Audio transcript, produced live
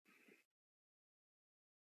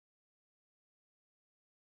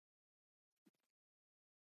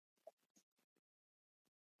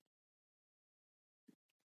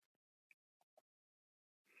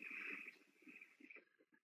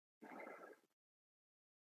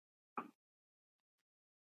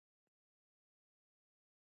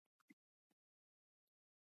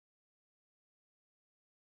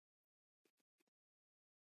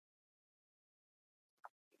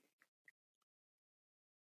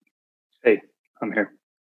Hey, I'm here.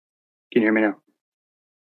 Can you hear me now?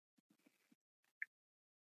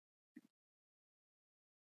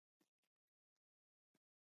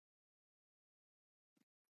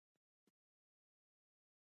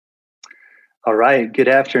 All right. Good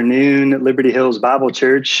afternoon, Liberty Hills Bible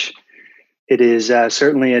Church. It is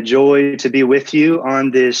certainly a joy to be with you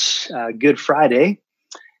on this Good Friday.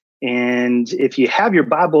 And if you have your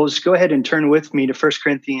Bibles, go ahead and turn with me to First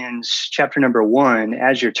Corinthians chapter number 1.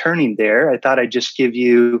 As you're turning there, I thought I'd just give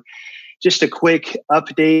you just a quick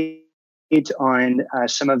update on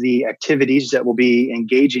some of the activities that we'll be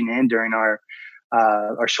engaging in during our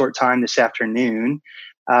short time this afternoon.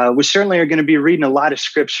 We certainly are going to be reading a lot of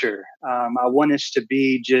scripture. I want us to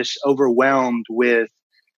be just overwhelmed with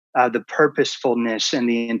the purposefulness and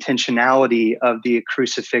the intentionality of the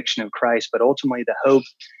crucifixion of Christ, but ultimately the hope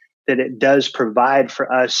that it does provide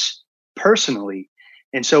for us personally.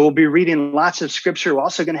 And so we'll be reading lots of scripture. We're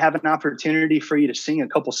also going to have an opportunity for you to sing a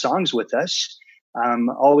couple songs with us.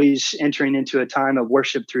 Always entering into a time of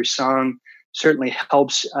worship through song certainly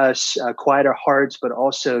helps us quiet our hearts, but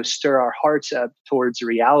also stir our hearts up towards the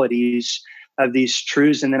realities of these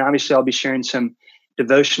truths. And then obviously I'll be sharing some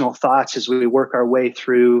devotional thoughts as we work our way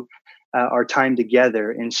through our time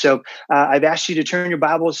together. And so I've asked you to turn your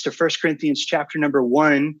Bibles to First Corinthians chapter number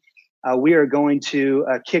 1. We are going to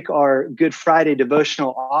kick our Good Friday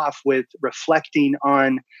devotional off with reflecting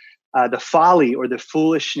on the folly or the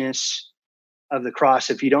foolishness of the cross.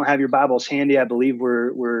 If you don't have your Bibles handy, I believe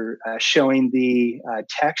we're showing the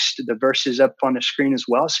text, the verses up on the screen as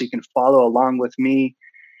well, so you can follow along with me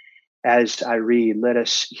as I read. Let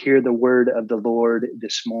us hear the word of the Lord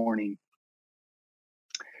this morning.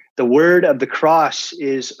 The word of the cross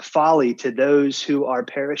is folly to those who are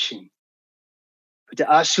perishing. But to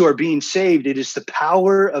us who are being saved, it is the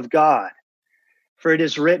power of God. For it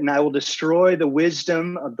is written, I will destroy the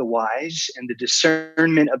wisdom of the wise, and the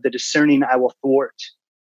discernment of the discerning I will thwart.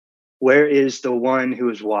 Where is the one who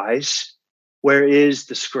is wise? Where is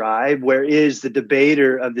the scribe? Where is the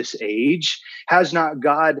debater of this age? Has not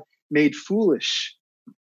God made foolish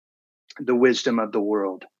the wisdom of the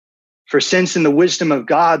world? For since in the wisdom of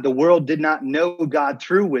God, the world did not know God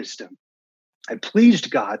through wisdom, it pleased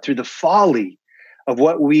God through the folly of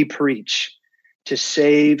what we preach to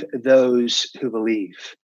save those who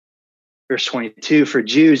believe. Verse 22, for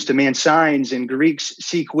Jews demand signs and Greeks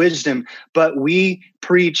seek wisdom, but we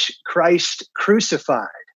preach Christ crucified,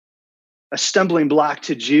 a stumbling block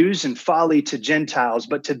to Jews and folly to Gentiles.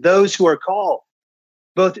 But to those who are called,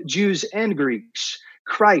 both Jews and Greeks,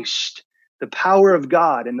 Christ, the power of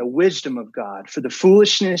God and the wisdom of God. For the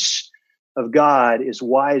foolishness of God is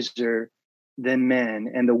wiser than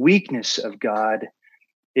men, and the weakness of God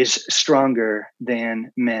is stronger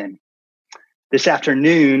than men. This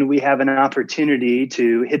afternoon, we have an opportunity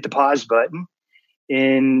to hit the pause button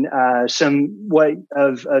in somewhat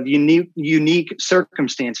of unique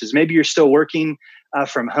circumstances. Maybe you're still working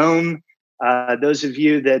from home. Those of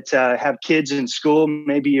you that have kids in school,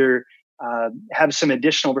 maybe you're have some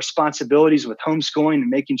additional responsibilities with homeschooling and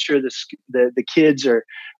making sure the kids are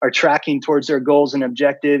tracking towards their goals and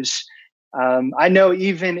objectives. I know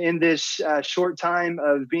even in this short time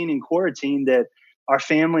of being in quarantine that our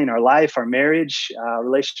family and our life, our marriage,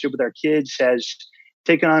 relationship with our kids has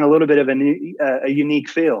taken on a little bit of a unique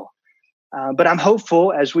feel. But I'm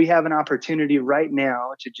hopeful as we have an opportunity right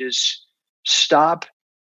now to just stop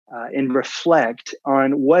and reflect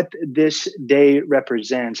on what this day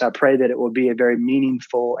represents. I pray that it will be a very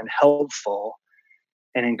meaningful and helpful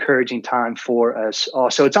and encouraging time for us all.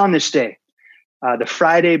 So it's on this day, the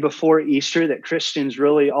Friday before Easter, that Christians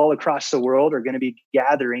really all across the world are going to be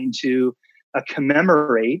gathering to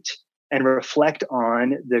commemorate and reflect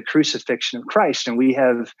on the crucifixion of Christ. And we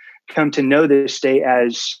have come to know this day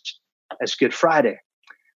as Good Friday.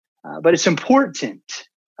 But it's important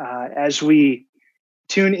as we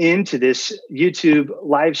tune into this YouTube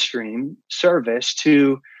live stream service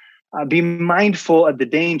to be mindful of the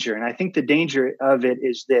danger. And I think the danger of it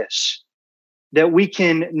is this, that we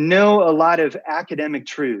can know a lot of academic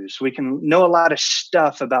truths. We can know a lot of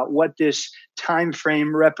stuff about what this time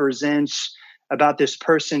frame represents, about this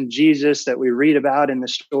person, Jesus, that we read about in the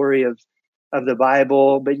story of the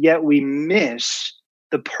Bible, but yet we miss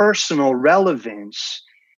the personal relevance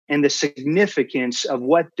and the significance of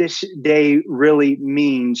what this day really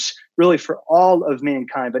means, really for all of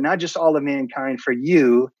mankind, but not just all of mankind, for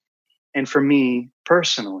you and for me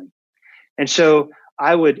personally. And so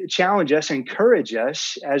I would challenge us, encourage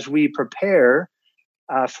us as we prepare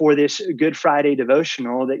for this Good Friday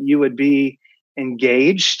devotional, that you would be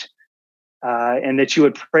engaged, and that you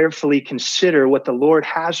would prayerfully consider what the Lord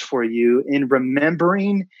has for you in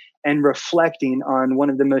remembering and reflecting on one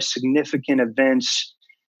of the most significant events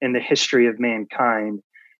in the history of mankind,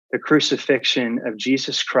 the crucifixion of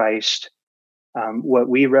Jesus Christ, what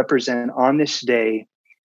we represent on this day,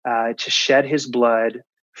 to shed his blood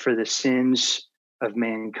for the sins of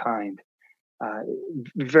mankind.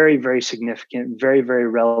 Very, very significant, very, very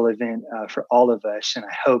relevant for all of us. And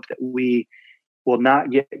I hope that we will not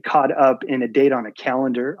get caught up in a date on a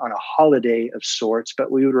calendar, on a holiday of sorts,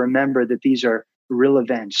 but we would remember that these are real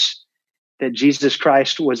events, that Jesus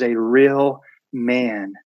Christ was a real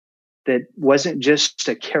man, that wasn't just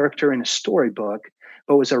a character in a storybook,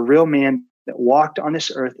 but was a real man that walked on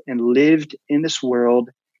this earth and lived in this world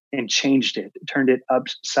and changed it, turned it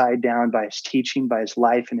upside down by his teaching, by his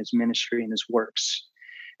life and his ministry and his works.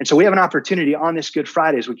 And so we have an opportunity on this Good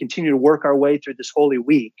Friday as we continue to work our way through this Holy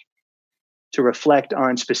Week to reflect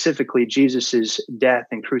on specifically Jesus's death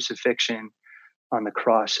and crucifixion on the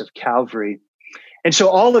cross of Calvary. And so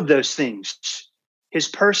all of those things, his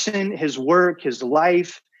person, his work, his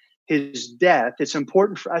life, his death, it's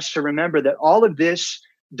important for us to remember that all of this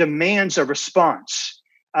demands a response.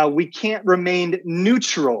 We can't remain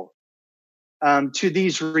neutral to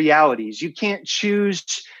these realities. You can't choose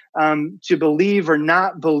to believe or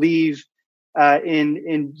not believe or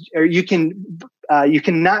you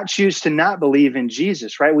cannot choose to not believe in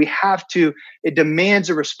Jesus, right? We have to, it demands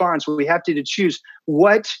a response. We have to choose,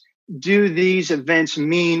 what do these events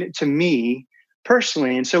mean to me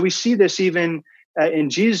personally? And so we see this even in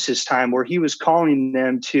Jesus's time, where he was calling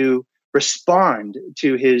them to respond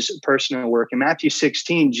to his personal work. In Matthew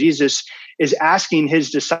 16, Jesus is asking his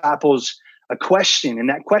disciples a question, and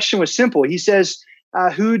that question was simple. He says,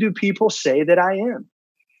 who do people say that I am?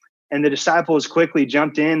 And the disciples quickly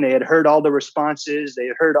jumped in. They had heard all the responses. They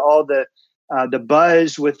had heard all the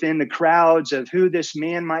buzz within the crowds of who this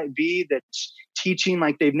man might be that's teaching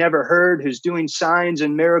like they've never heard, who's doing signs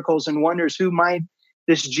and miracles and wonders. Who might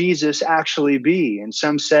this Jesus actually be? And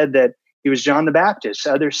some said that he was John the Baptist.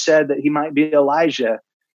 Others said that he might be Elijah,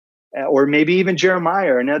 or maybe even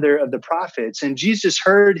Jeremiah or another of the prophets. And Jesus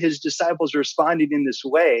heard his disciples responding in this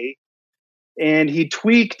way, and he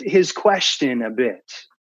tweaked his question a bit.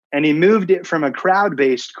 And he moved it from a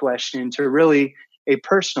crowd-based question to really a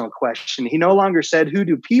personal question. He no longer said, who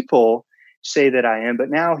do people say that I am? But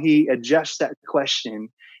now he adjusts that question,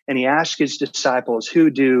 and he asks his disciples, who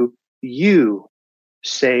do you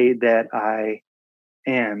say that I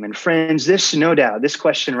am? And friends, this, no doubt, this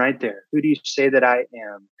question right there, who do you say that I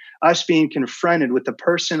am? Us being confronted with the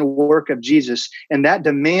person and work of Jesus, and that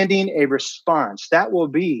demanding a response, that will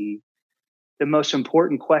be the most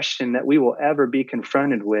important question that we will ever be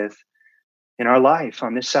confronted with in our life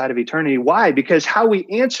on this side of eternity. Why? Because how we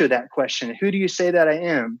answer that question, who do you say that I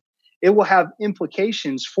am? It will have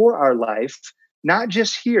implications for our life, not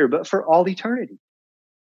just here, but for all eternity.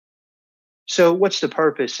 So what's the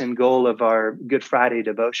purpose and goal of our Good Friday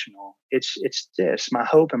devotional? It's this. My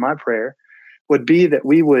hope and my prayer would be that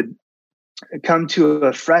we would come to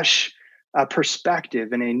a fresh perspective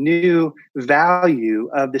and a new value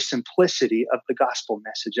of the simplicity of the gospel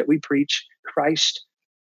message, that we preach Christ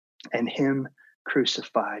and him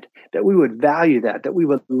crucified, that we would value that we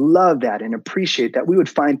would love that and appreciate that. We would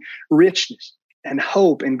find richness and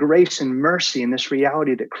hope and grace and mercy in this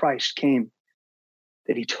reality that Christ came,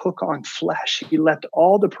 that he took on flesh. He left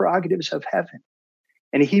all the prerogatives of heaven,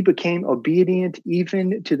 and he became obedient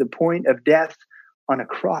even to the point of death on a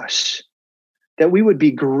cross. That we would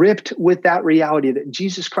be gripped with that reality that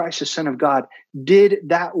Jesus Christ, the Son of God, did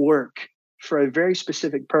that work for a very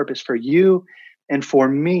specific purpose for you and for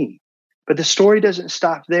me. But the story doesn't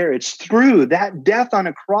stop there. It's through that death on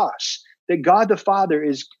a cross that God the Father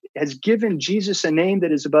has given Jesus a name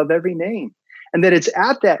that is above every name. And that it's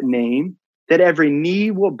at that name that every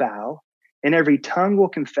knee will bow and every tongue will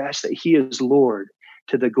confess that he is Lord,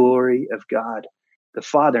 to the glory of God the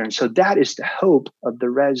Father. And so that is the hope of the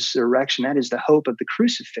resurrection. That is the hope of the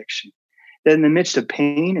crucifixion. That in the midst of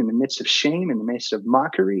pain, in the midst of shame, in the midst of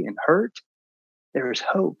mockery and hurt, there is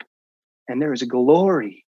hope and there is a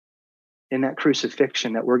glory in that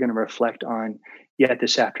crucifixion that we're going to reflect on yet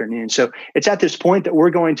this afternoon. So it's at this point that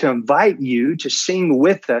we're going to invite you to sing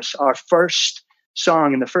with us our first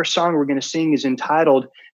song. And the first song we're going to sing is entitled,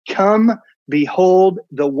 Come Behold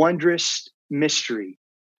the Wondrous Mystery.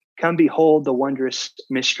 Come behold the wondrous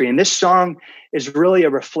mystery. And this song is really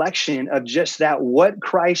a reflection of just that, what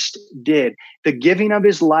Christ did, the giving of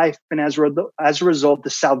his life, and as a result,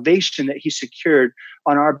 the salvation that he secured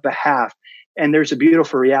on our behalf. And there's a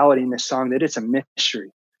beautiful reality in this song that it's a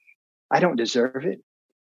mystery. I don't deserve it.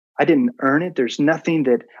 I didn't earn it. There's nothing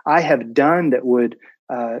that I have done that would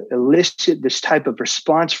elicit this type of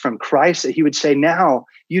response from Christ that he would say, now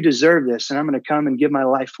you deserve this and I'm going to come and give my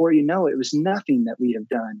life for you. No, it was nothing that we have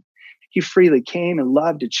done. He freely came and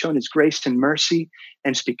loved and shown his grace and mercy.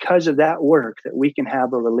 And it's because of that work that we can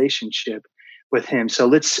have a relationship with him. So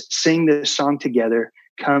let's sing this song together.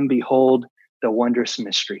 Come behold the wondrous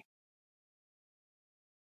mystery.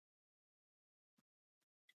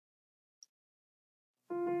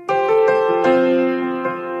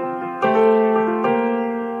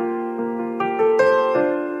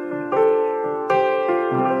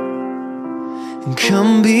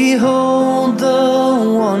 Come behold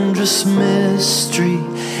the wondrous mystery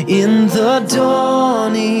in the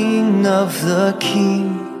dawning of the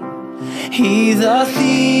King. He, the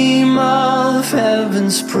theme of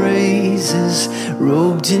heaven's praises,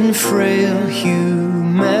 robed in frail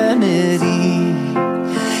humanity.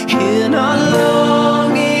 In our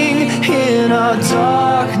longing, in our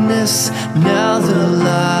darkness, now the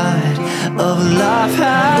light of life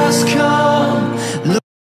has come.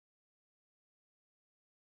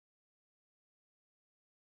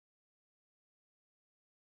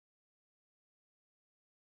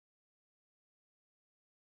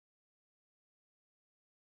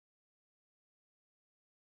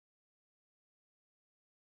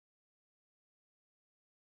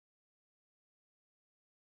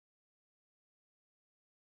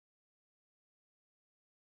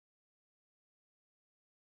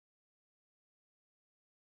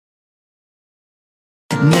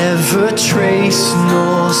 Never trace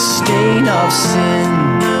nor stain of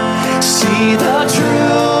sin. See the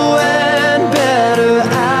true and better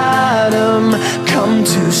Adam come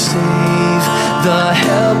to save the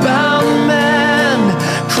hellbound man.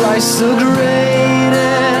 Christ, the great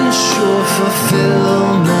and sure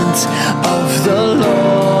fulfillment of the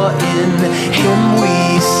law, in him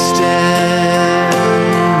we stand.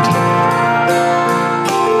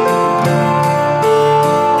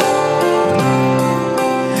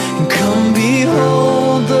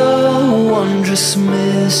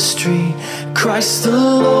 Mystery, Christ the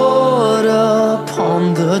Lord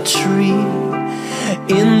upon the tree,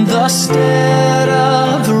 in the stead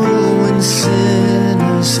of ruined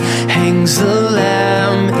sinners hangs the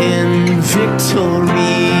Lamb in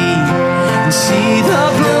victory. And see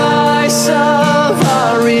the price of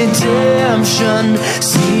our redemption,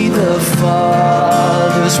 see the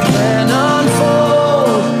Father's plan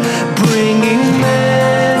unfold, bringing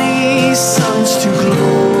many sons to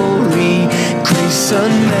glory. Grace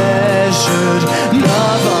unmeasured,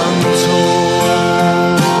 love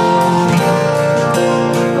untold.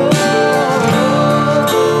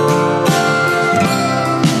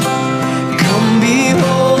 Come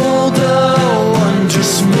behold the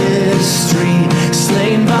wondrous mystery,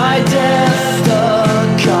 slain by death, the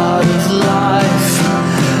God of life.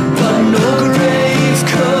 But no grave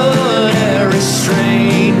could e'er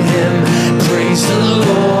restrain him. Praise the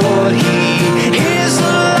Lord, he is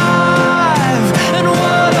alive.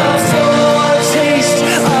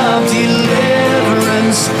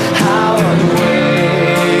 How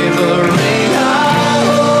unwavering our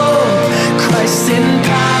hope, Christ in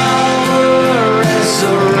power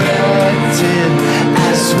resurrected,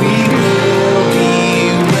 as we will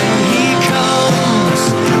be when he comes.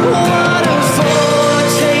 What a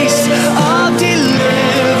foretaste of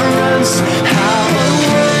deliverance, how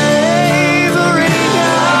unwavering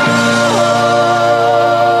our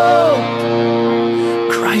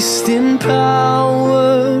hope, Christ in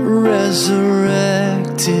power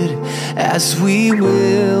resurrected, as we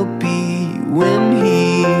will be when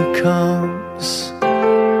he comes.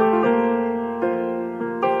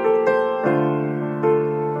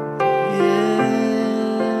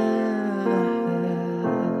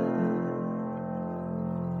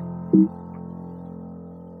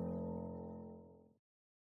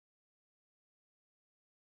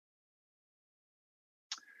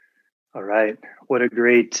 All right. What a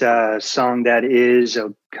great song that is.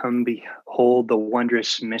 Oh, come behold the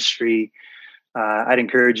wondrous mystery. I'd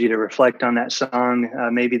encourage you to reflect on that song,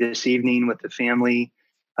 maybe this evening with the family,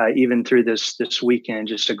 even through this weekend.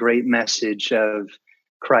 Just a great message of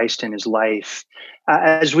Christ and his life.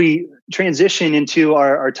 As we transition into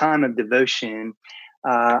our time of devotion,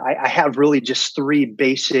 I have really just three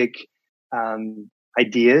basic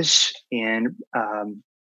ideas and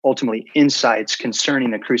ultimately insights concerning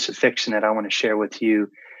the crucifixion that I want to share with you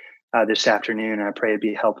this afternoon. I pray it'd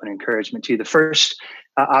be help and encouragement to you. The first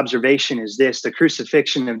observation is this: the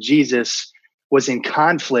crucifixion of Jesus was in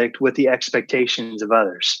conflict with the expectations of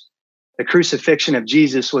others. The crucifixion of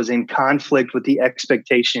Jesus was in conflict with the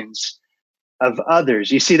expectations of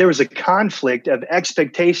others. You see, there was a conflict of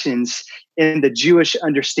expectations in the Jewish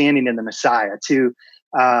understanding of the Messiah. To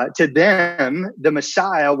them, the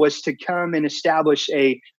Messiah was to come and establish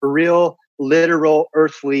a real, literal,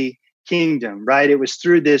 earthly kingdom, right? It was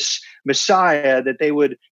through this Messiah that they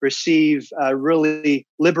would receive really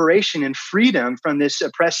liberation and freedom from this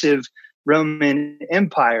oppressive Roman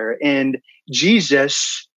Empire. And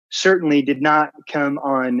Jesus certainly did not come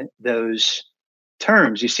on those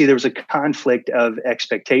terms. You see, there was a conflict of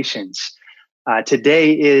expectations.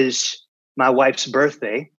 Today is my wife's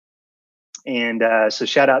birthday. And so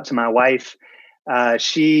shout out to my wife.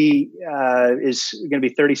 She is going to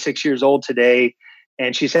be 36 years old today.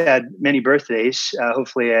 And she's had many birthdays.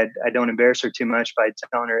 Hopefully I don't embarrass her too much by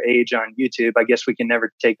telling her age on YouTube. I guess we can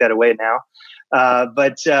never take that away now.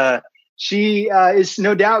 But she is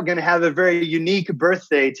no doubt going to have a very unique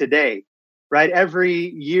birthday today, right?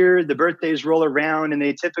 Every year the birthdays roll around and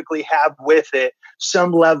they typically have with it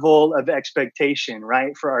some level of expectation,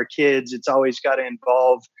 right? For our kids, it's always got to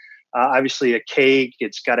involve obviously a cake.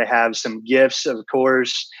 It's got to have some gifts, of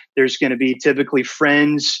course. There's going to be typically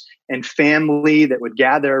friends and family that would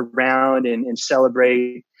gather around and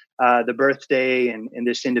celebrate the birthday and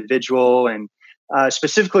this individual. And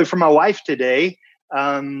specifically for my wife today,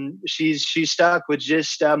 she's stuck with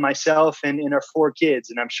just myself and our 4 kids.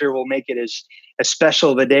 And I'm sure we'll make it as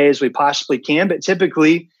special of a day as we possibly can. But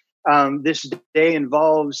typically, this day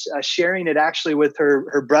involves sharing it actually with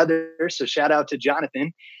her brother. So shout out to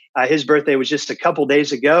Jonathan. His birthday was just a couple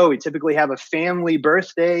days ago. We typically have a family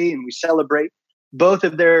birthday and we celebrate both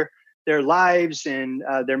of their lives and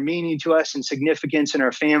their meaning to us and significance in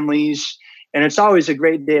our families. And it's always a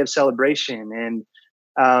great day of celebration.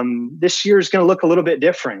 And this year is going to look a little bit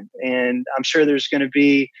different. And I'm sure there's going to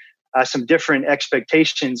be some different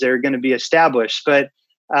expectations that are going to be established. But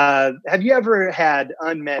have you ever had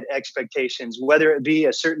unmet expectations, whether it be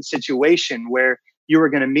a certain situation where you were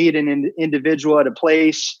going to meet an individual at a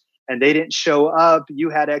place and they didn't show up? You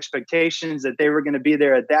had expectations that they were going to be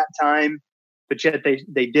there at that time, but yet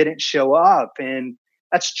they didn't show up. And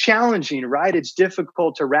that's challenging, right? It's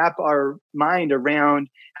difficult to wrap our mind around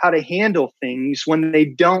how to handle things when they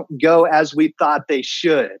don't go as we thought they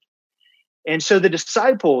should. And so the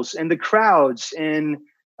disciples and the crowds and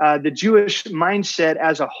the Jewish mindset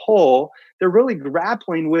as a whole, they're really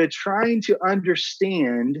grappling with trying to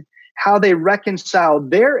understand how they reconcile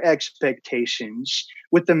their expectations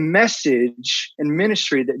with the message and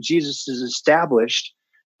ministry that Jesus has established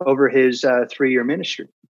over his 3-year ministry.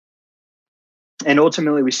 And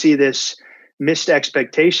ultimately, we see this missed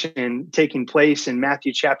expectation taking place in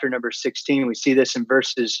Matthew chapter number 16. We see this in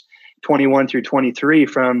verses 21 through 23.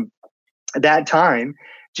 From that time,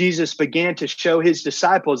 Jesus began to show his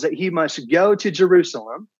disciples that he must go to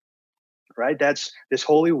Jerusalem, right? That's this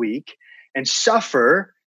Holy Week, and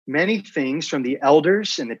suffer many things from the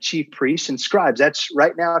elders and the chief priests and scribes. That's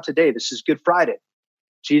right now today. This is Good Friday.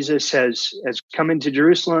 Jesus has come into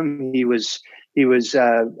Jerusalem. He was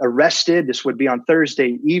arrested. This would be on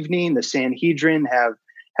Thursday evening. The Sanhedrin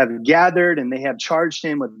have gathered and they have charged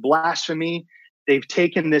him with blasphemy. They've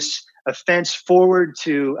taken this offense forward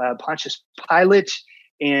to Pontius Pilate.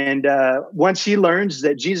 And once he learns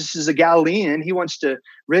that Jesus is a Galilean, he wants to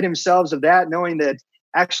rid himself of that, knowing that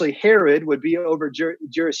actually Herod would be over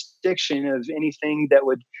jurisdiction of anything that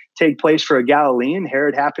would take place for a Galilean.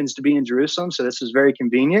 Herod happens to be in Jerusalem, so this is very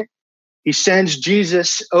convenient. He sends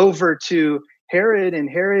Jesus over to Herod, and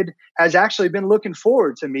Herod has actually been looking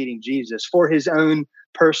forward to meeting Jesus for his own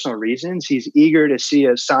personal reasons. He's eager to see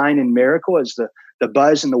a sign and miracle as the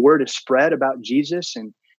buzz and the word is spread about Jesus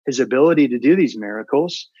and his ability to do these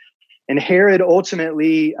miracles. And Herod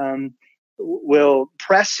ultimately will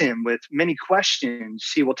press him with many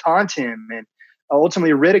questions. He will taunt him and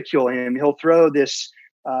ultimately ridicule him. He'll throw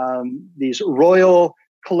these royal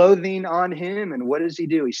clothing on him. And what does he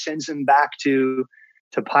do? He sends him back to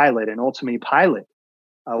Pilate. And ultimately Pilate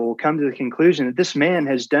will come to the conclusion that this man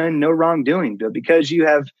has done no wrongdoing, but because you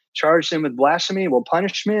have charged him with blasphemy, we'll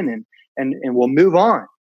punish him and we'll move on.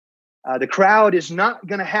 The crowd is not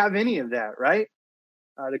going to have any of that, right?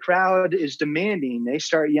 The crowd is demanding. They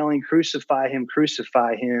start yelling, crucify him,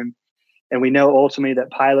 crucify him. And we know ultimately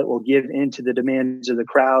that Pilate will give in to the demands of the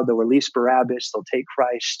crowd. They'll release Barabbas. They'll take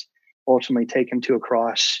Christ, ultimately take him to a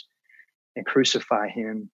cross and crucify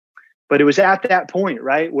him. But it was at that point,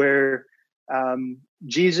 right, where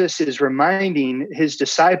Jesus is reminding his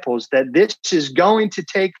disciples that this is going to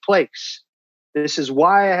take place. This is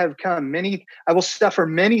why I have come. I will suffer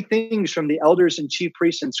many things from the elders and chief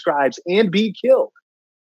priests and scribes and be killed.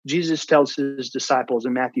 Jesus tells his disciples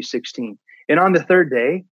in Matthew 16, and on the third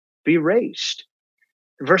day, be raised.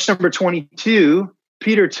 Verse number 22,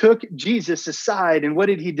 Peter took Jesus aside, and what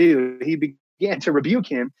did he do? He began to rebuke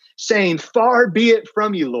him, saying, "Far be it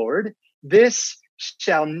from you, Lord. This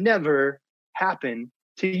shall never happen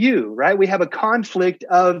to you," right? We have a conflict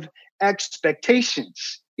of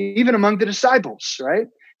expectations, even among the disciples, right?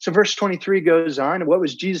 So verse 23 goes on, and what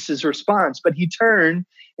was Jesus' response? But he turned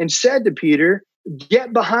and said to Peter,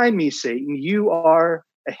 "Get behind me, Satan. You are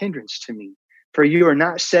a hindrance to me, for you are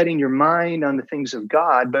not setting your mind on the things of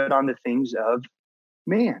God, but on the things of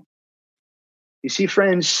man." You see,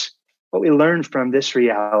 friends, what we learn from this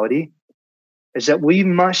reality is that we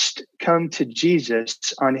must come to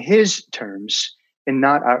Jesus on his terms and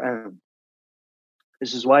not our own.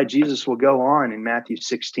 This is why Jesus will go on in Matthew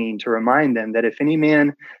 16 to remind them that if any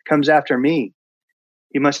man comes after me,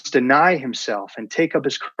 he must deny himself and take up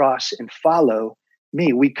his cross and follow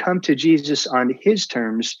me. We come to Jesus on his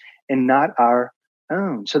terms and not our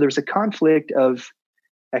own. So there's a conflict of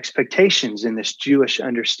expectations in this Jewish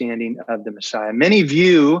understanding of the Messiah. Many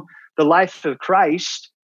view the life of Christ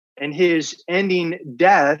and his ending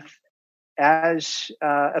death as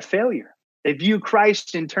a failure. They view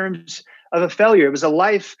Christ in terms of a failure. It was a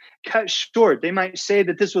life cut short. They might say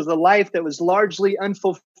that this was a life that was largely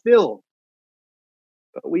unfulfilled.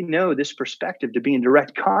 But we know this perspective to be in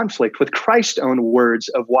direct conflict with Christ's own words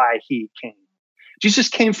of why he came. Jesus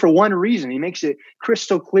came for one reason. He makes it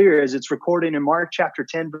crystal clear as it's recorded in Mark chapter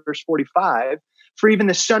 10, verse 45. For even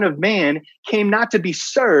the Son of Man came not to be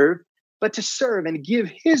served, but to serve and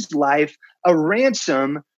give his life a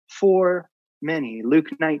ransom for many. Luke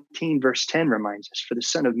 19, verse 10 reminds us, for the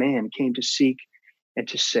Son of Man came to seek and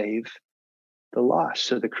to save the lost.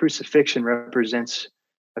 So the crucifixion represents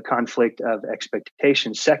a conflict of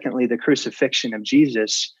expectation. Secondly, the crucifixion of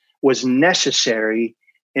Jesus was necessary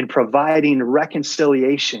in providing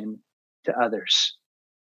reconciliation to others.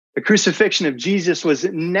 The crucifixion of Jesus was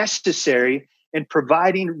necessary in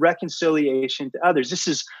providing reconciliation to others. This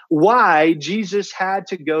is why Jesus had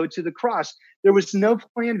to go to the cross. There was no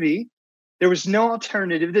plan B. There was no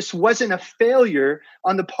alternative. This wasn't a failure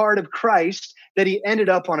on the part of Christ that he ended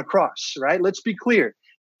up on a cross, right? Let's be clear.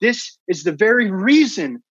 This is the very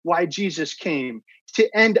reason why Jesus came, to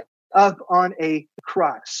end up on a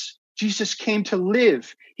cross. Jesus came to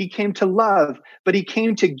live. He came to love, but he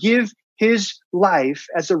came to give his life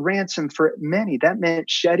as a ransom for many. That meant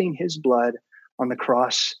shedding his blood on the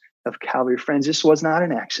cross of Calvary. Friends, this was not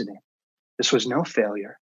an accident. This was no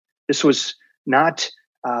failure. This was not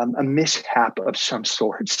a mishap of some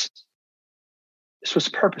sorts. This was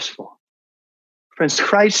purposeful. Friends,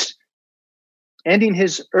 Christ ending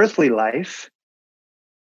his earthly life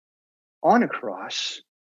on a cross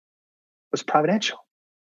was providential.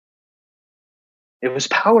 It was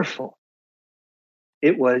powerful.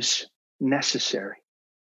 It was necessary.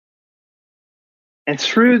 And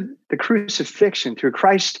through the crucifixion, through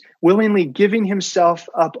Christ willingly giving himself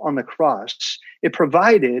up on the cross, it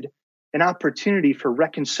provided an opportunity for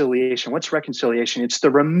reconciliation. What's reconciliation? It's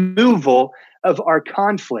the removal of our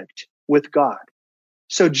conflict with God.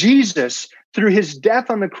 So Jesus, through his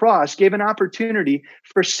death on the cross, gave an opportunity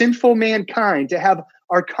for sinful mankind to have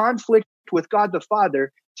our conflict with God the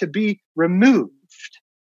Father to be removed.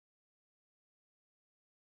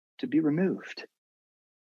 To be removed.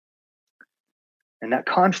 And that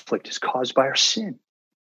conflict is caused by our sin.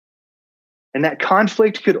 And that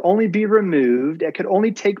conflict could only be removed, it could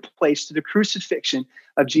only take place through the crucifixion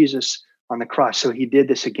of Jesus on the cross. So he did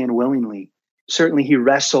this again willingly. Certainly he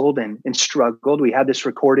wrestled and struggled. We have this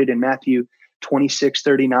recorded in Matthew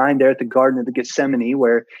 26:39 there at the Garden of the Gethsemane,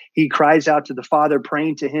 where he cries out to the Father,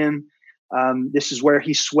 praying to him. This is where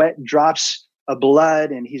he sweat drops of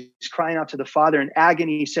blood, and he's crying out to the Father in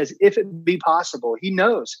agony. He says, if it be possible. He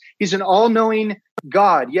knows. He's an all-knowing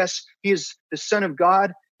God. Yes, he is the Son of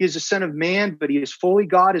God. He is the Son of Man, but he is fully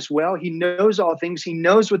God as well. He knows all things. He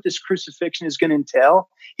knows what this crucifixion is going to entail.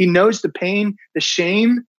 He knows the pain, the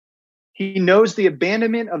shame. He knows the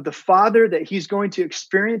abandonment of the Father that he's going to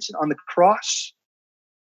experience on the cross.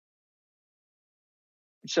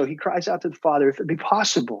 So he cries out to the Father, if it be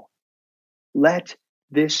possible, let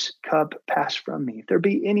this cup pass from me. If there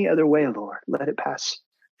be any other way, Lord, let it pass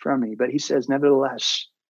from me. But he says, nevertheless,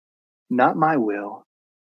 not my will,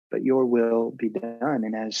 but your will be done.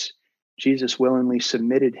 And as Jesus willingly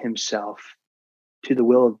submitted himself to the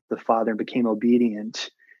will of the Father and became obedient,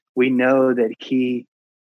 we know that he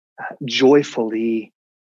joyfully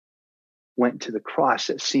went to the cross.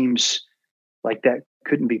 It seems like that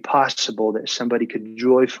couldn't be possible, that somebody could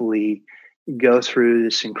joyfully go through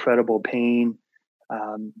this incredible pain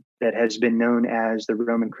that has been known as the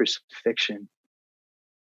Roman crucifixion.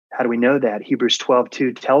 How do we know that? Hebrews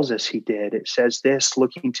 12:2 tells us he did. It says this,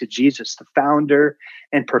 looking to Jesus, the founder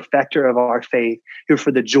and perfecter of our faith, who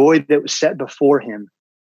for the joy that was set before him,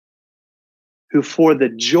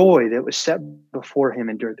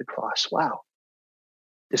 endured the cross. Wow.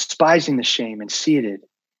 Despising the shame and seated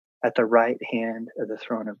at the right hand of the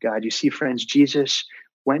throne of God. You see, friends, Jesus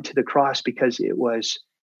went to the cross because it was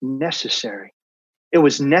necessary. It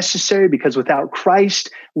was necessary because without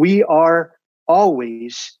Christ, we are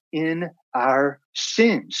always in our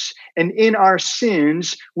sins. And in our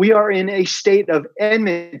sins, we are in a state of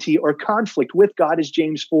enmity or conflict with God, as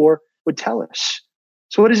James 4 would tell us.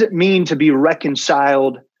 So what does it mean to be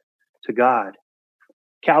reconciled to God?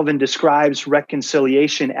 Calvin describes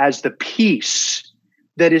reconciliation as the peace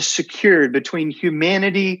that is secured between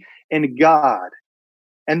humanity and God.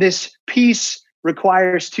 And this peace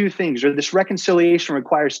requires two things, or this reconciliation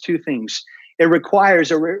requires two things. It results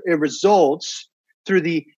through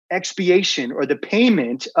the expiation or the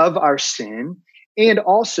payment of our sin, and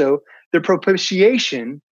also the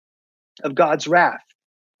propitiation of God's wrath,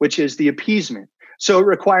 which is the appeasement. So it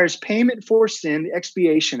requires payment for sin, the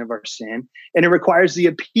expiation of our sin, and it requires the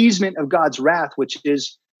appeasement of God's wrath, which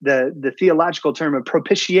is the theological term of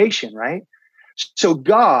propitiation, right? So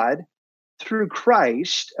God, through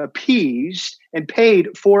Christ, appeased and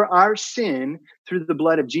paid for our sin through the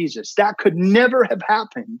blood of Jesus. That could never have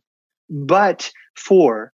happened but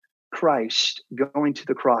for Christ going to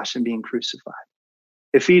the cross and being crucified.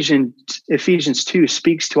 Ephesians 2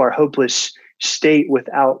 speaks to our hopeless state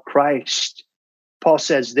without Christ. Paul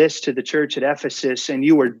says this to the church at Ephesus, and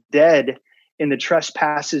you were dead in the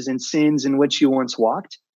trespasses and sins in which you once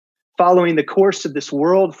walked, following the course of this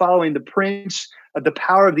world, following the prince of the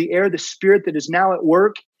power of the air, the spirit that is now at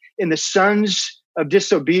work in the sons of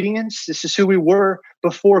disobedience. This is who we were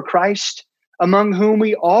before Christ, among whom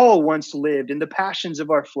we all once lived in the passions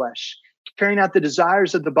of our flesh, carrying out the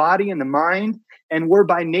desires of the body and the mind, and were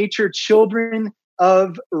by nature children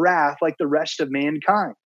of wrath like the rest of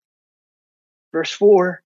mankind. Verse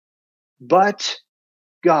 4, but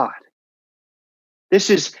God. This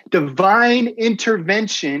is divine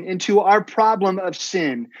intervention into our problem of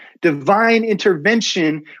sin, divine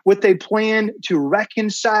intervention with a plan to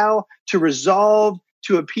reconcile, to resolve,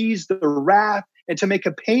 to appease the wrath, and to make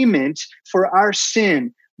a payment for our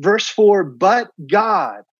sin. Verse 4, but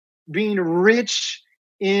God, being rich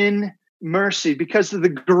in mercy, because of the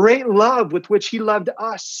great love with which he loved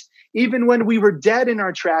us, even when we were dead in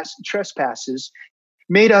our trespasses,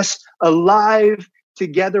 made us alive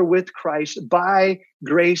together with Christ. By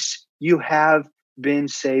grace you have been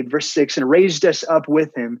saved. Verse 6, and raised us up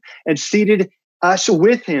with him and seated us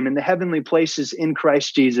with him in the heavenly places in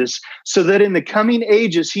Christ Jesus, so that in the coming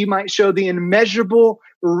ages he might show the immeasurable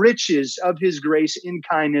riches of his grace in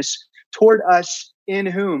kindness toward us, in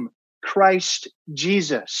whom? Christ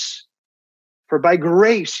Jesus. For by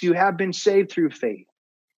grace you have been saved through faith.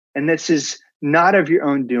 And this is not of your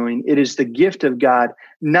own doing. It is the gift of God,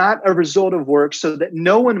 not a result of works, so that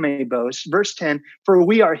no one may boast. Verse 10, for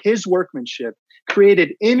we are his workmanship,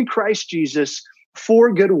 created in Christ Jesus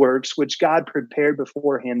for good works, which God prepared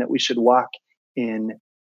beforehand that we should walk in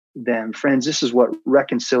them. Friends, this is what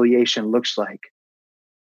reconciliation looks like.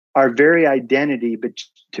 Our very identity but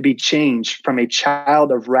to be changed from a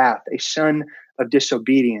child of wrath, a son of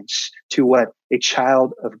disobedience, to what? A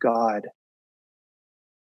child of God.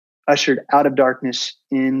 Ushered out of darkness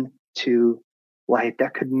into light.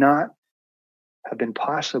 That could not have been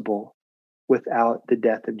possible without the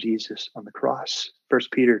death of Jesus on the cross. 1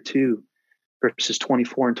 Peter 2, verses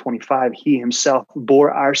 24 and 25, he himself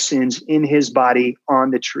bore our sins in his body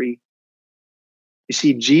on the tree. You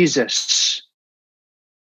see, Jesus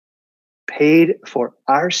paid for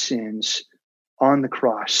our sins on the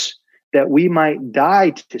cross, that we might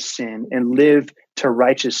die to sin and live to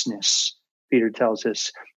righteousness, Peter tells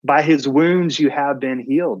us. By his wounds you have been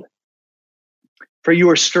healed. For you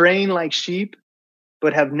were straying like sheep,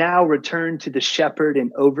 but have now returned to the shepherd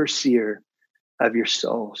and overseer of your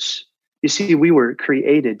souls. You see, we were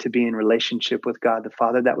created to be in relationship with God the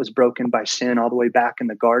Father. That was broken by sin all the way back in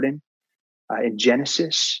the garden in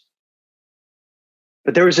Genesis.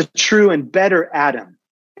 But there was a true and better Adam.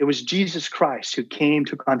 It was Jesus Christ who came,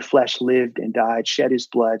 took on flesh, lived and died, shed his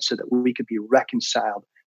blood so that we could be reconciled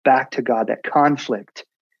back to God, that conflict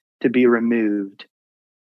to be removed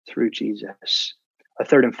through Jesus. A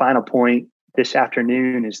third and final point this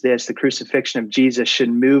afternoon is this: the crucifixion of Jesus should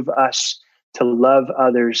move us to love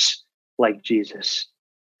others like Jesus.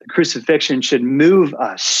 The crucifixion should move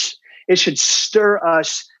us. It should stir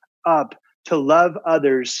us up to love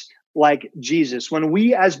others like Jesus. When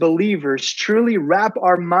we as believers truly wrap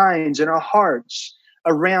our minds and our hearts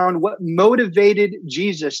around what motivated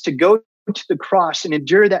Jesus to go to the cross and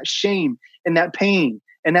endure that shame and that pain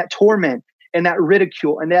and that torment and that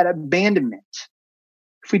ridicule and that abandonment.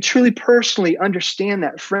 If we truly personally understand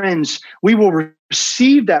that, friends, we will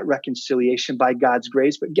receive that reconciliation by God's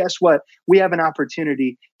grace. But guess what? We have an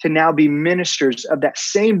opportunity to now be ministers of that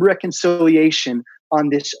same reconciliation on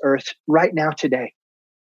this earth right now today.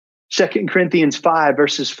 2 Corinthians 5,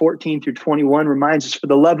 verses 14 through 21 reminds us, for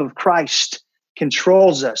the love of Christ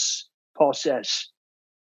controls us, Paul says,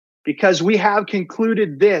 because we have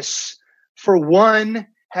concluded this, for one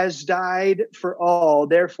has died for all,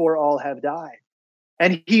 therefore all have died.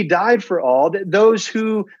 And he died for all, that those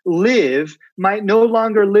who live might no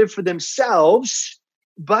longer live for themselves,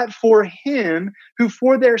 but for him who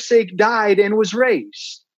for their sake died and was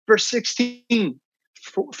raised. Verse 16,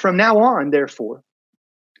 from now on, therefore,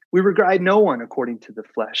 we regard no one according to the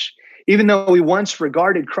flesh. Even though we once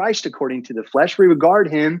regarded Christ according to the flesh, we regard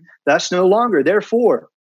him thus no longer. Therefore,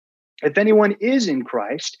 if anyone is in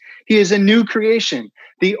Christ, he is a new creation.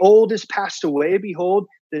 The old is passed away. Behold,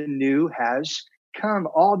 the new has come.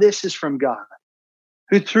 All this is from God,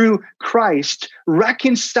 who through Christ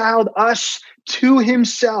reconciled us to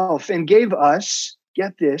himself and gave us,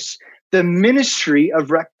 get this, the ministry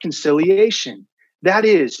of reconciliation. That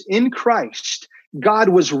is, in Christ, God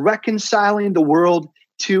was reconciling the world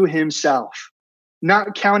to himself,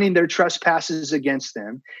 not counting their trespasses against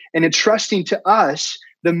them, and entrusting to us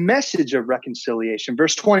the message of reconciliation.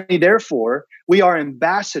 Verse 20, therefore, we are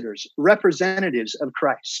ambassadors, representatives of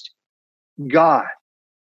Christ, God,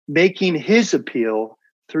 making his appeal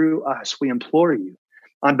through us. We implore you,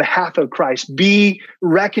 on behalf of Christ, be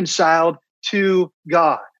reconciled to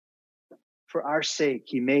God. For our sake,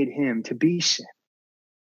 he made him to be sin,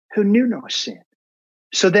 who knew no sin,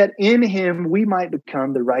 so that in him we might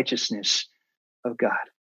become the righteousness of God.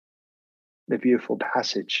 The beautiful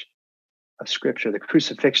passage of Scripture, the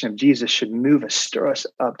crucifixion of Jesus should move us, stir us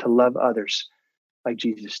up to love others like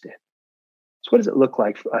Jesus did. So what does it look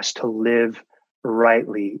like for us to live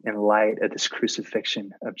rightly in light of this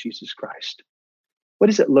crucifixion of Jesus Christ? What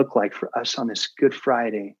does it look like for us on this Good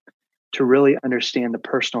Friday to really understand the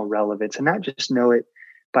personal relevance and not just know it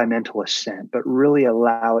by mental assent, but really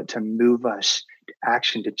allow it to move us to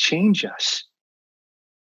action, to change us,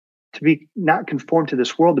 to be not conformed to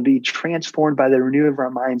this world, to be transformed by the renewing of our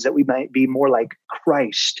minds, that we might be more like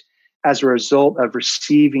Christ as a result of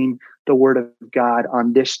receiving the word of God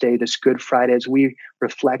on this day, this Good Friday, as we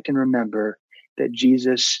reflect and remember that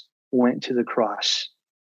Jesus went to the cross,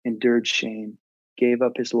 endured shame, gave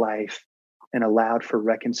up his life, and allowed for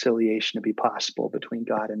reconciliation to be possible between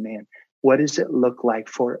God and man. What does it look like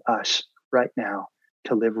for us right now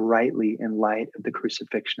to live rightly in light of the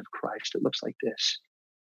crucifixion of Christ? It looks like this.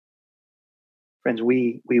 Friends,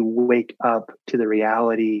 we wake up to the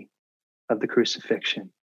reality of the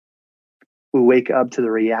crucifixion. We wake up to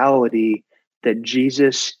the reality that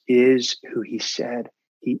Jesus is who he said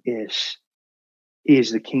he is. He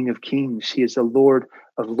is the King of Kings. He is the Lord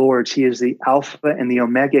of Lords. He is the Alpha and the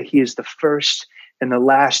Omega. He is the first and the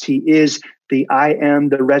last. He is the I am,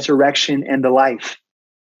 the resurrection and the life.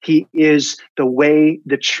 He is the way,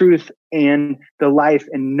 the truth, and the life.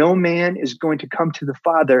 And no man is going to come to the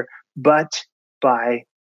Father but by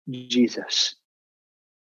Jesus.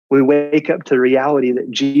 We wake up to the reality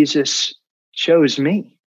that Jesus chose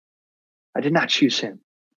me. I did not choose him.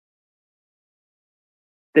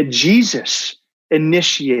 That Jesus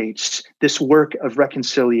initiates this work of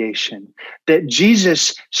reconciliation. That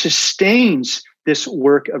Jesus sustains this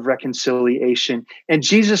work of reconciliation. And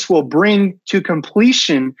Jesus will bring to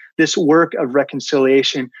completion this work of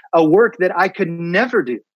reconciliation, a work that I could never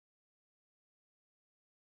do.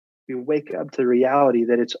 We wake up to the reality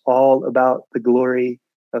that it's all about the glory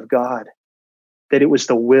of God, that it was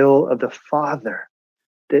the will of the Father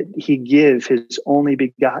that he give his only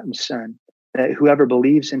begotten Son, that whoever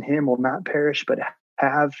believes in him will not perish but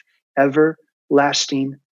have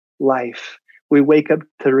everlasting life. We wake up to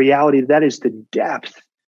the reality that is the depth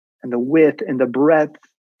and the width and the breadth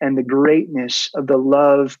and the greatness of the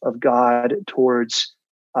love of God towards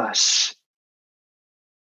us.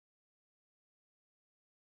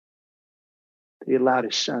 He allowed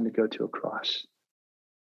his Son to go to a cross.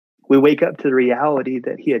 We wake up to the reality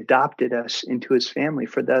that he adopted us into his family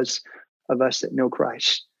for those of us that know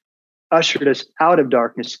Christ, ushered us out of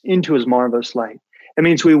darkness into his marvelous light. It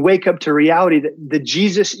means we wake up to reality that the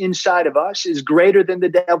Jesus inside of us is greater than the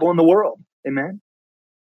devil in the world. Amen.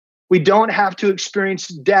 We don't have to experience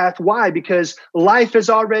death. Why? Because life has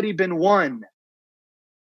already been won.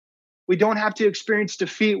 We don't have to experience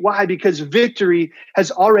defeat. Why? Because victory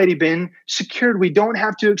has already been secured. We don't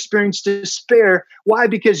have to experience despair. Why?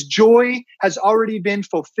 Because joy has already been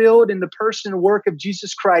fulfilled in the person and work of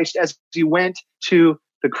Jesus Christ as he went to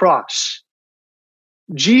the cross.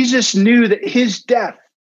 Jesus knew that his death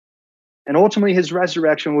and ultimately his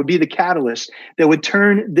resurrection would be the catalyst that would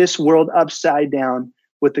turn this world upside down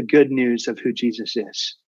with the good news of who Jesus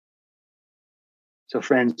is. So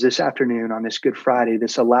friends, this afternoon on this Good Friday,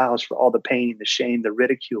 this allows for all the pain, the shame, the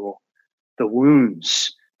ridicule, the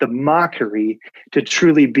wounds, the mockery to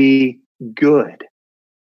truly be good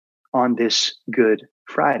on this Good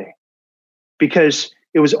Friday. Because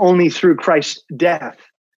it was only through Christ's death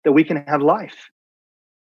that we can have life.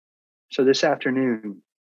 So this afternoon,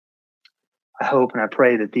 I hope and I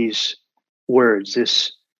pray that these words,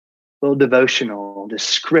 this little devotional, the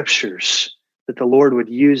scriptures, that the Lord would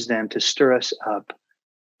use them to stir us up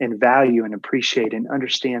and value and appreciate and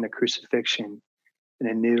understand the crucifixion in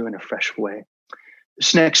a new and a fresh way.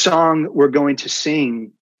 This next song we're going to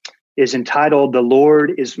sing is entitled, "The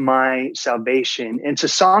Lord is My Salvation." And it's a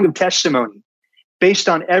song of testimony based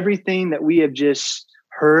on everything that we have just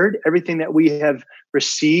heard, everything that we have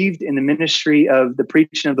received in the ministry of the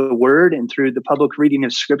preaching of the word and through the public reading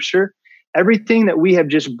of scripture, everything that we have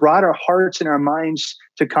just brought our hearts and our minds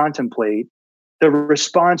to contemplate. The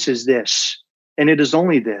response is this, and it is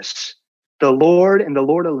only this: the Lord and the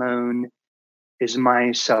Lord alone is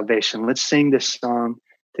my salvation. Let's sing this song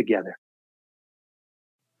together.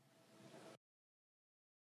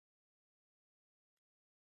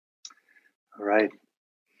 All right.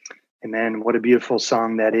 Amen. What a beautiful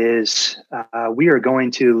song that is. We are going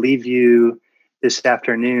to leave you this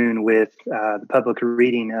afternoon with the public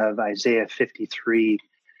reading of Isaiah 53.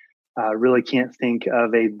 Really can't think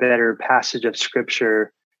of a better passage of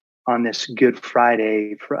scripture on this Good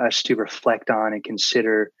Friday for us to reflect on and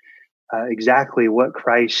consider exactly what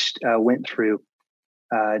Christ went through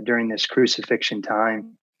during this crucifixion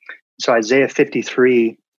time. So Isaiah 53,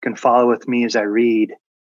 you can follow with me as I read.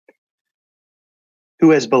 Who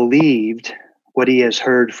has believed what he has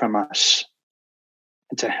heard from us?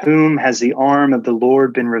 And to whom has the arm of the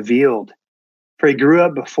Lord been revealed? For he grew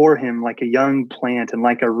up before him like a young plant and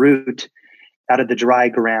like a root out of the dry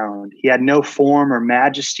ground. He had no form or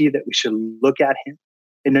majesty that we should look at him,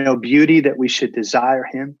 and no beauty that we should desire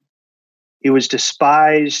him. He was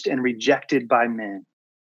despised and rejected by men,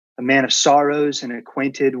 a man of sorrows and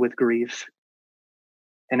acquainted with grief.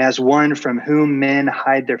 And as one from whom men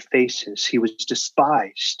hide their faces, he was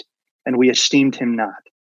despised, and we esteemed him not.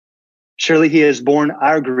 Surely he has borne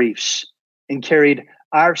our griefs and carried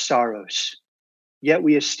our sorrows, yet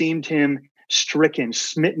we esteemed him stricken,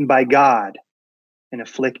 smitten by God, and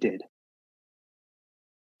afflicted.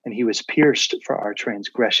 And he was pierced for our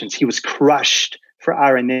transgressions. He was crushed for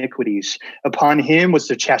our iniquities. Upon him was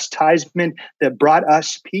the chastisement that brought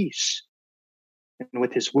us peace. And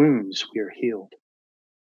with his wounds we are healed.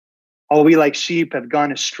 All we like sheep have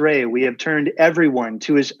gone astray. We have turned everyone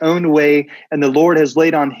to his own way, and the Lord has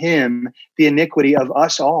laid on him the iniquity of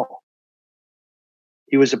us all.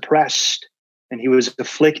 He was oppressed and he was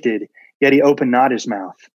afflicted, yet he opened not his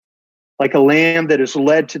mouth. Like a lamb that is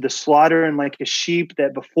led to the slaughter, and like a sheep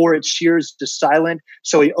that before its shears is silent,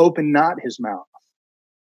 so he opened not his mouth.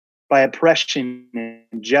 By oppression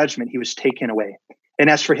and judgment he was taken away. And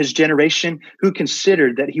as for his generation, who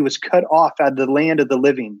considered that he was cut off out of the land of the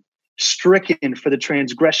living, stricken for the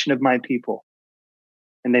transgression of my people?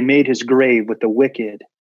 And they made his grave with the wicked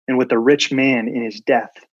and with the rich man in his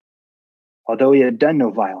death, although he had done no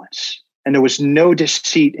violence, and there was no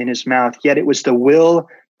deceit in his mouth, yet it was the will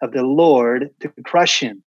of the Lord to crush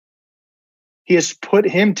him. He has put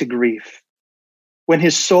him to grief. When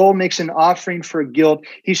his soul makes an offering for guilt,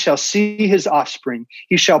 he shall see his offspring.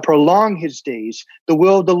 He shall prolong his days. The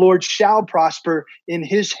will of the Lord shall prosper in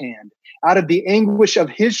his hand. Out of the anguish of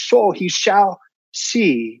his soul he shall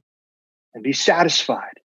see and be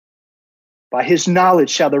satisfied. By his knowledge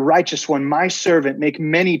shall the righteous one, my servant, make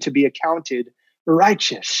many to be accounted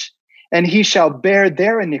righteous, and he shall bear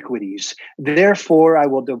their iniquities. Therefore I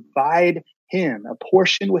will divide him a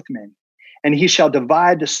portion with many, and he shall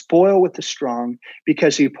divide the spoil with the strong,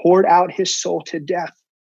 because he poured out his soul to death,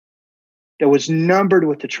 that was numbered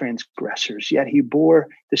with the transgressors, yet he bore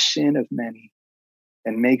the sin of many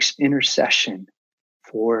and makes intercession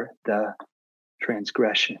for the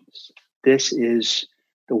transgressions. This is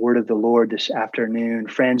the word of the Lord this afternoon.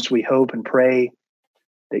 Friends, we hope and pray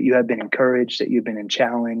that you have been encouraged, that you've been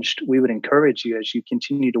challenged. We would encourage you as you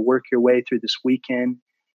continue to work your way through this weekend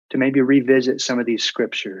to maybe revisit some of these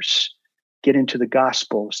scriptures, get into the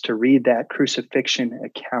Gospels, to read that crucifixion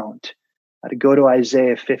account, to go to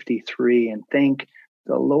Isaiah 53 and thank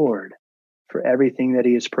the Lord for everything that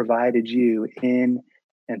he has provided you in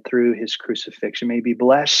and through his crucifixion. May you be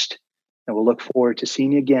blessed, and we'll look forward to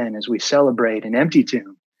seeing you again as we celebrate an empty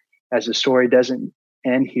tomb, as the story doesn't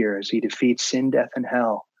end here, as he defeats sin, death, and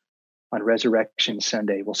hell on Resurrection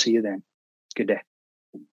Sunday. We'll see you then. Good day.